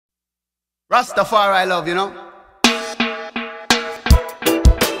Rastafari I love, you know.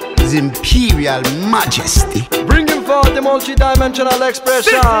 His Imperial Majesty. Bringing forth the multi-dimensional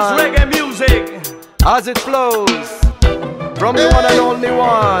expression. This is reggae music as it flows from the one and only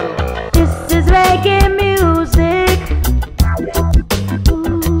one. This is reggae music.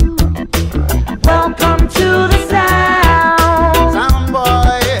 Ooh. Welcome to the sound. Sound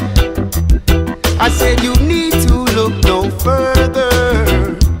boy. I said you need to look no further.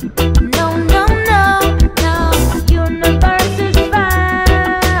 No, no, no, no. Universe is found.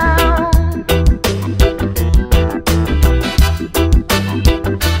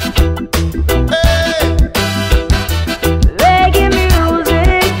 Hey. Reggae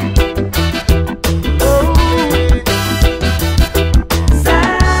music. Oh.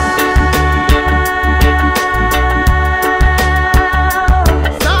 Sound.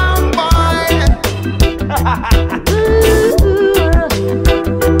 Sound boy.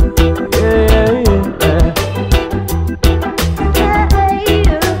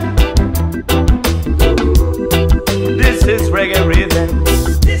 This is reggae rhythm.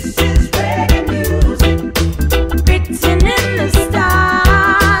 This is reggae music, written in the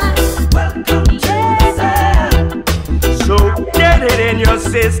stars. Welcome to the sound. So get it in your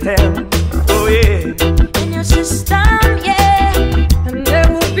system. Oh yeah. In your system, yeah, and there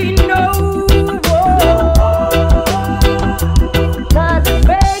will be no war. 'Cause it's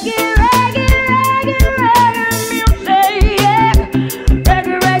reggae, reggae, reggae, reggae music, yeah.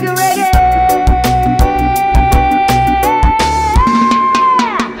 Reggae, reggae, reggae.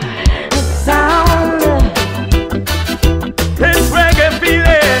 The sound. It's reggae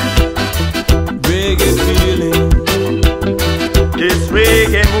feeling. Reggae feeling. It's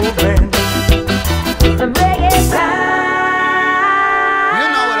reggae movement. The reggae sound. You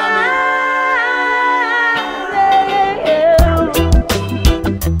know what I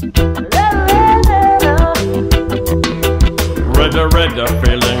Reggae, reggae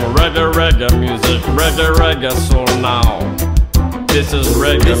feeling. Reggae, reggae music. Reggae, reggae soul now. This is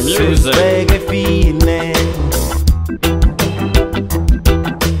reggae music. Reggae feeling.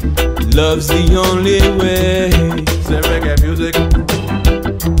 Love's the only way. Say reggae music.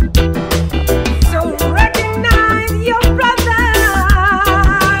 So recognize your brother.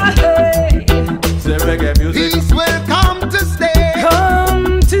 Hey. Say reggae music. Peace will come to stay.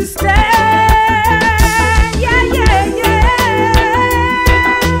 Come to stay. Yeah, yeah, yeah.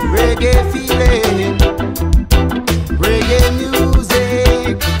 Reggae feeling. Reggae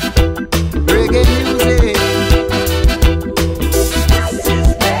music. Reggae music. This is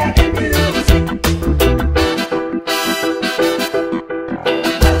reggae music.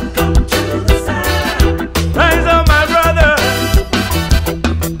 Welcome to the sound. Rise up, my brother.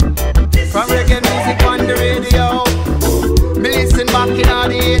 From reggae music on the radio. Me listen back in all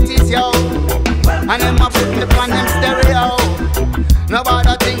the 80s, yo. And them a put me on them stereo.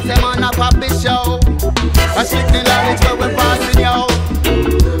 Nobody thinks them on a poppy show. I strictly knowledge where we're passing, yo.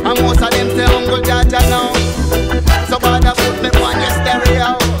 And most of them say Uncle Jaja now.